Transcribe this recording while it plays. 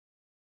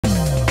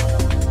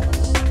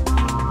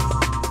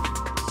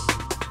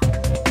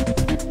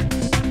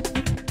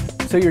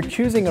So you're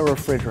choosing a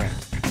refrigerant.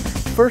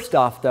 First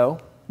off though,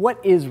 what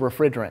is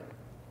refrigerant?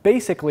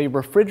 Basically,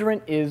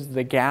 refrigerant is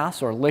the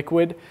gas or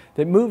liquid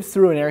that moves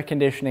through an air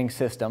conditioning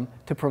system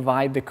to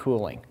provide the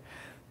cooling.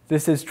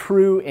 This is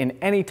true in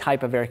any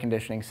type of air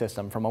conditioning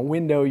system, from a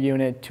window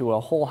unit to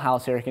a whole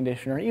house air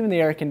conditioner. Even the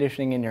air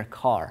conditioning in your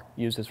car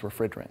uses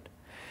refrigerant.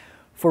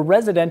 For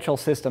residential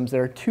systems,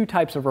 there are two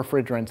types of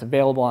refrigerants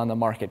available on the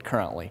market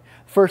currently.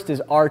 First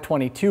is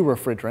R22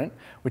 refrigerant,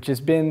 which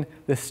has been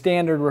the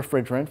standard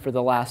refrigerant for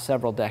the last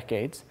several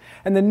decades,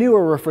 and the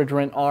newer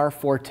refrigerant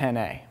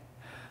R410A.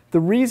 The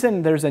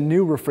reason there's a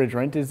new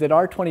refrigerant is that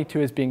R22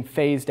 is being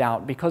phased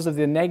out because of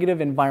the negative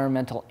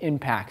environmental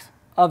impacts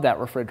of that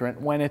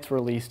refrigerant when it's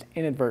released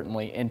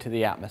inadvertently into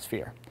the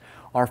atmosphere.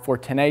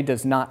 R410A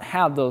does not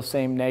have those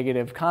same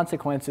negative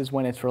consequences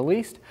when it's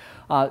released,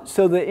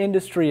 so the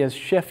industry has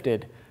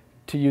shifted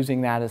to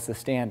using that as the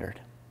standard.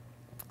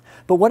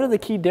 But what are the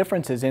key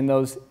differences in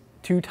those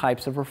two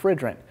types of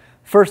refrigerant?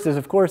 First is,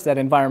 of course, that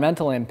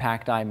environmental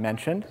impact I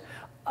mentioned.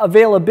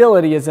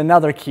 Availability is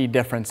another key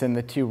difference in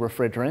the two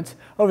refrigerants.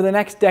 Over the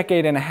next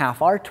decade and a half,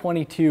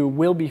 R22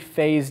 will be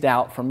phased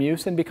out from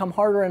use and become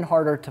harder and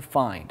harder to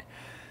find.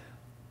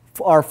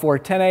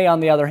 R410A,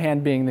 on the other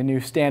hand, being the new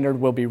standard,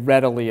 will be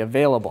readily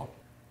available.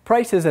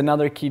 Price is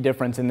another key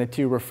difference in the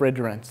two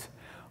refrigerants.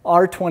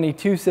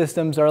 R22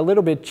 systems are a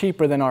little bit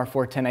cheaper than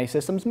R410A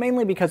systems,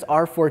 mainly because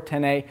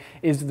R410A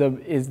is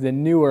the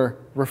newer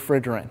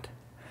refrigerant.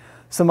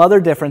 Some other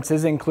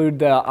differences include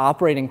the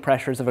operating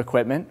pressures of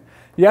equipment.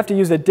 You have to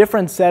use a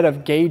different set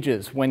of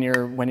gauges when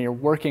you're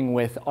working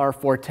with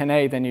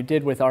R410A than you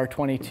did with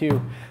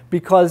R22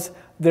 because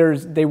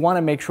they want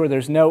to make sure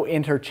there's no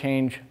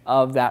interchange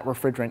of that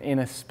refrigerant in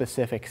a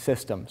specific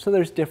system. So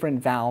there's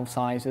different valve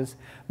sizes,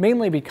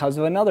 mainly because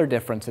of another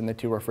difference in the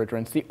two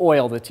refrigerants, the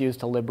oil that's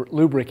used to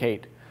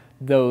lubricate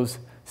those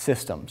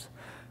systems.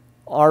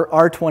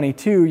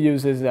 R22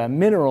 uses a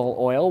mineral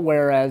oil,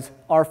 whereas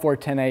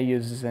R410A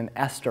uses an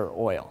ester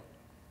oil.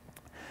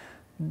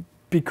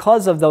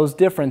 Because of those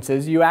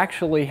differences, you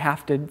actually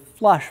have to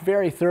flush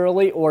very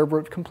thoroughly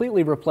or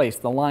completely replace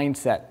the line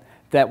set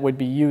that would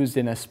be used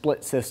in a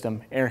split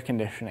system air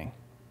conditioning.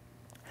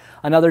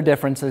 Another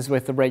difference is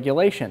with the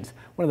regulations.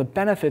 One of the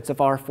benefits of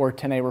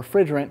R410A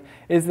refrigerant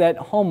is that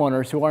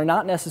homeowners who are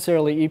not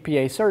necessarily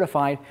EPA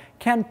certified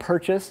can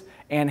purchase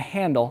and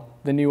handle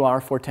the new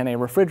R410A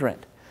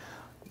refrigerant.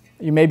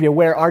 You may be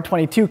aware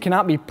R22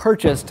 cannot be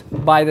purchased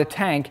by the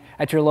tank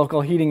at your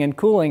local heating and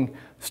cooling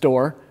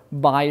store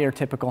by your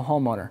typical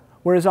homeowner,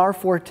 whereas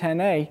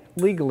R410A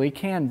legally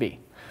can be.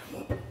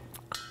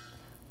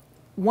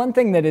 One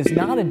thing that is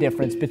not a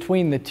difference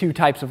between the two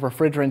types of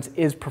refrigerants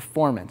is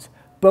performance.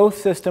 Both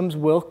systems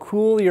will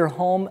cool your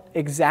home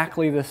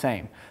exactly the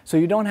same, so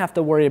you don't have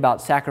to worry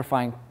about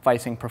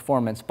sacrificing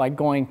performance by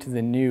going to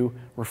the new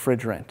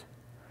refrigerant.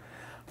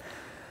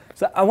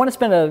 So I want to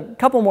spend a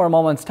couple more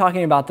moments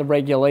talking about the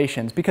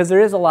regulations because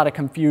there is a lot of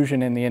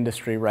confusion in the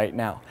industry right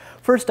now.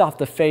 First off,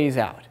 the phase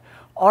out.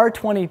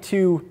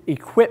 R22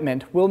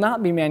 equipment will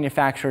not be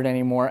manufactured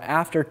anymore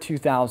after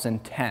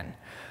 2010.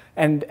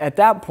 And at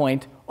that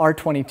point,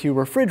 R22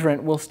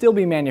 refrigerant will still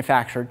be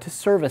manufactured to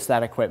service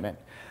that equipment.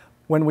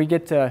 When we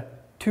get to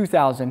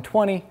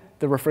 2020,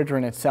 the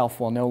refrigerant itself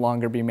will no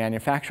longer be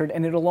manufactured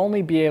and it'll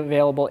only be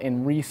available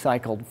in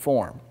recycled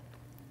form.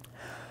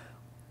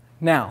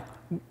 Now,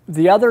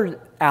 the other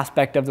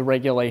aspect of the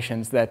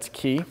regulations that's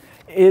key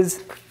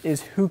is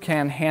who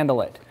can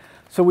handle it.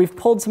 So we've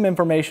pulled some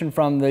information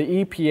from the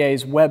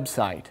EPA's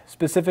website,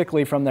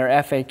 specifically from their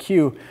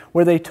FAQ,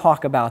 where they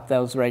talk about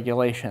those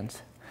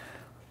regulations.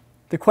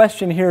 The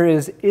question here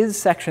is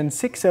Section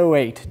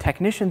 608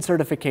 technician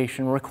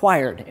certification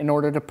required in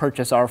order to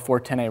purchase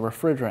R410A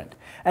refrigerant?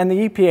 And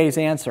the EPA's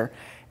answer,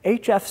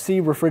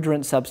 HFC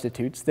refrigerant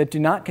substitutes that do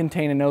not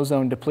contain an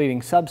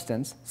ozone-depleting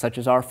substance, such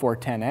as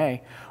R410A,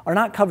 are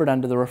not covered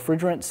under the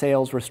refrigerant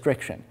sales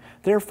restriction.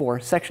 Therefore,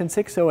 Section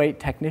 608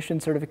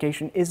 technician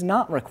certification is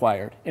not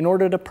required in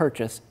order to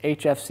purchase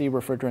HFC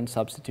refrigerant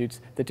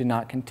substitutes that do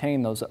not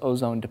contain those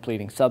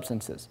ozone-depleting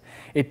substances.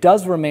 It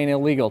does remain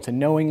illegal to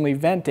knowingly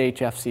vent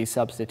HFC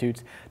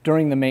substitutes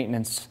during the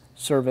maintenance,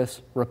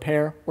 service,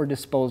 repair, or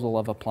disposal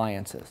of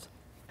appliances.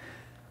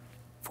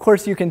 Of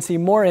course, you can see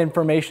more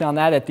information on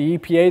that at the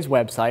EPA's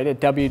website at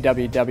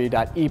www.epa.gov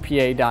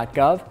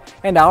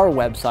and our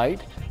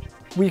website.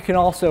 You can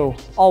also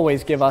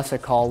always give us a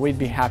call. We'd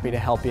be happy to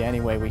help you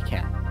any way we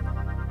can.